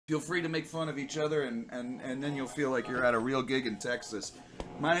Feel free to make fun of each other, and then you'll feel like you're at a real gig in Texas.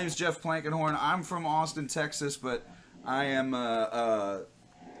 My name is Jeff Plankenhorn. I'm from Austin, Texas, but I am up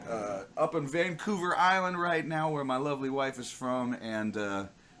in Vancouver Island right now, where my lovely wife is from, and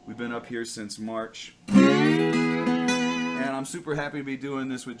we've been up here since March. And I'm super happy to be doing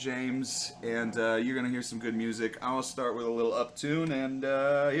this with James, and you're going to hear some good music. I'll start with a little up tune, and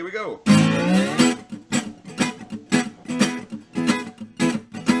here we go.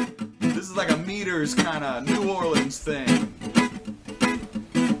 This is like a Meters kind of New Orleans thing.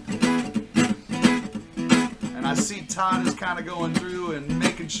 And I see Todd is kind of going through and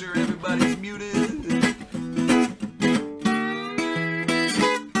making sure everybody's muted.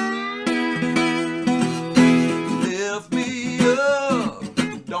 Lift me up,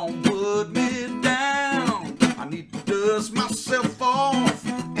 don't put me down. I need to dust myself off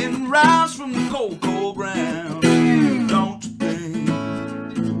and rise from the cold, cold ground. Don't you think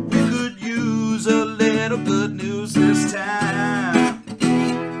we could use a little good news this time?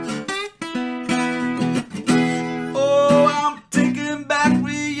 Oh, I'm taking back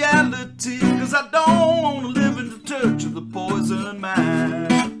reality, 'cause I don't want to live in the church of the poison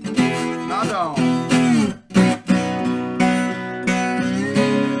mind. I don't.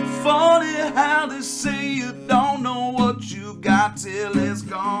 Funny how they say you don't know what you got till it's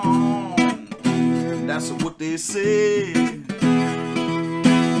gone. That's what they say.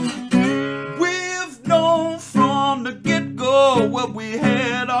 We've known from the get-go what we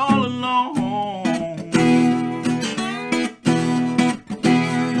had all along.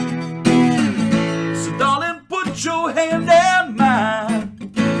 So darling, put your hand in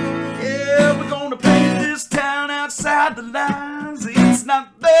mine. Yeah, we're gonna paint this town outside the lines. It's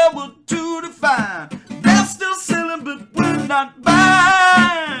not there, we're too defined. They're still selling, but we're not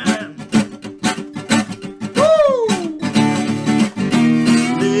buying. Woo!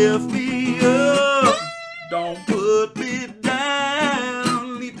 Lift me up, don't put me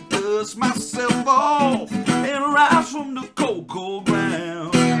down. Need to dust myself off and rise from the cold, cold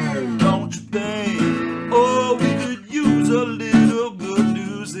ground. Don't you think, oh, we could use a little good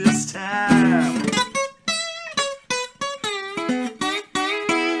news this time?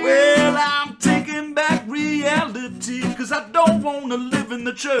 Well, I'm taking back reality, 'cause I don't want to live in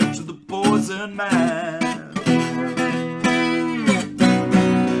the church of the poison mind.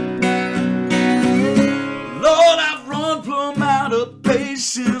 Lord, I've run plumb out of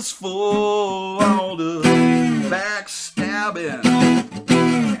patience for all the backstabbing,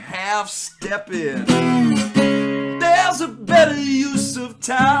 half-stepping. There's a better use of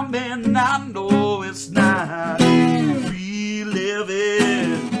time, and I know it's not reliving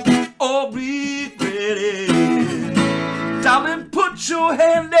or regretting. Darling, put your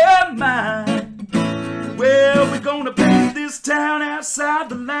hand in mine. Well, we're gonna paint this town outside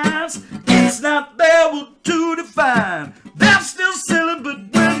the lines. It's not there, we're too defined. They're still selling, but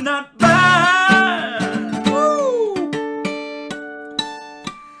we're not buying. Woo!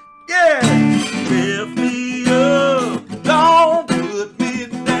 Yeah! Lift me up, don't put me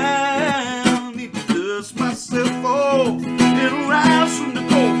down. Need to dust myself off and rise from the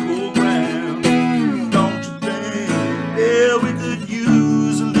cold, cold ground. Don't you think, yeah, we could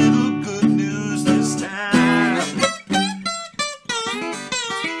use a little good news this time?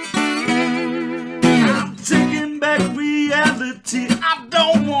 I'm taking back reality. I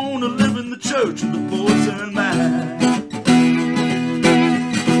don't want to live in the church of the poison mind.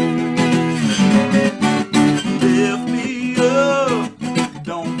 Lift me up,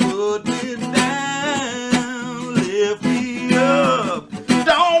 don't put me down. Lift me up,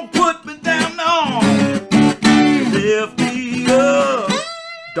 don't put me down, no. Lift me up,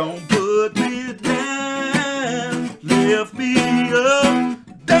 don't put me down. Lift me up,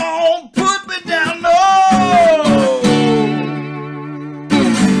 don't put me down, no.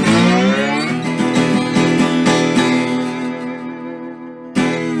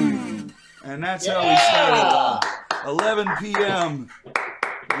 And that's how we started 11 p.m.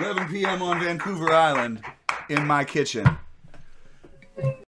 11 p.m. on Vancouver Island in my kitchen.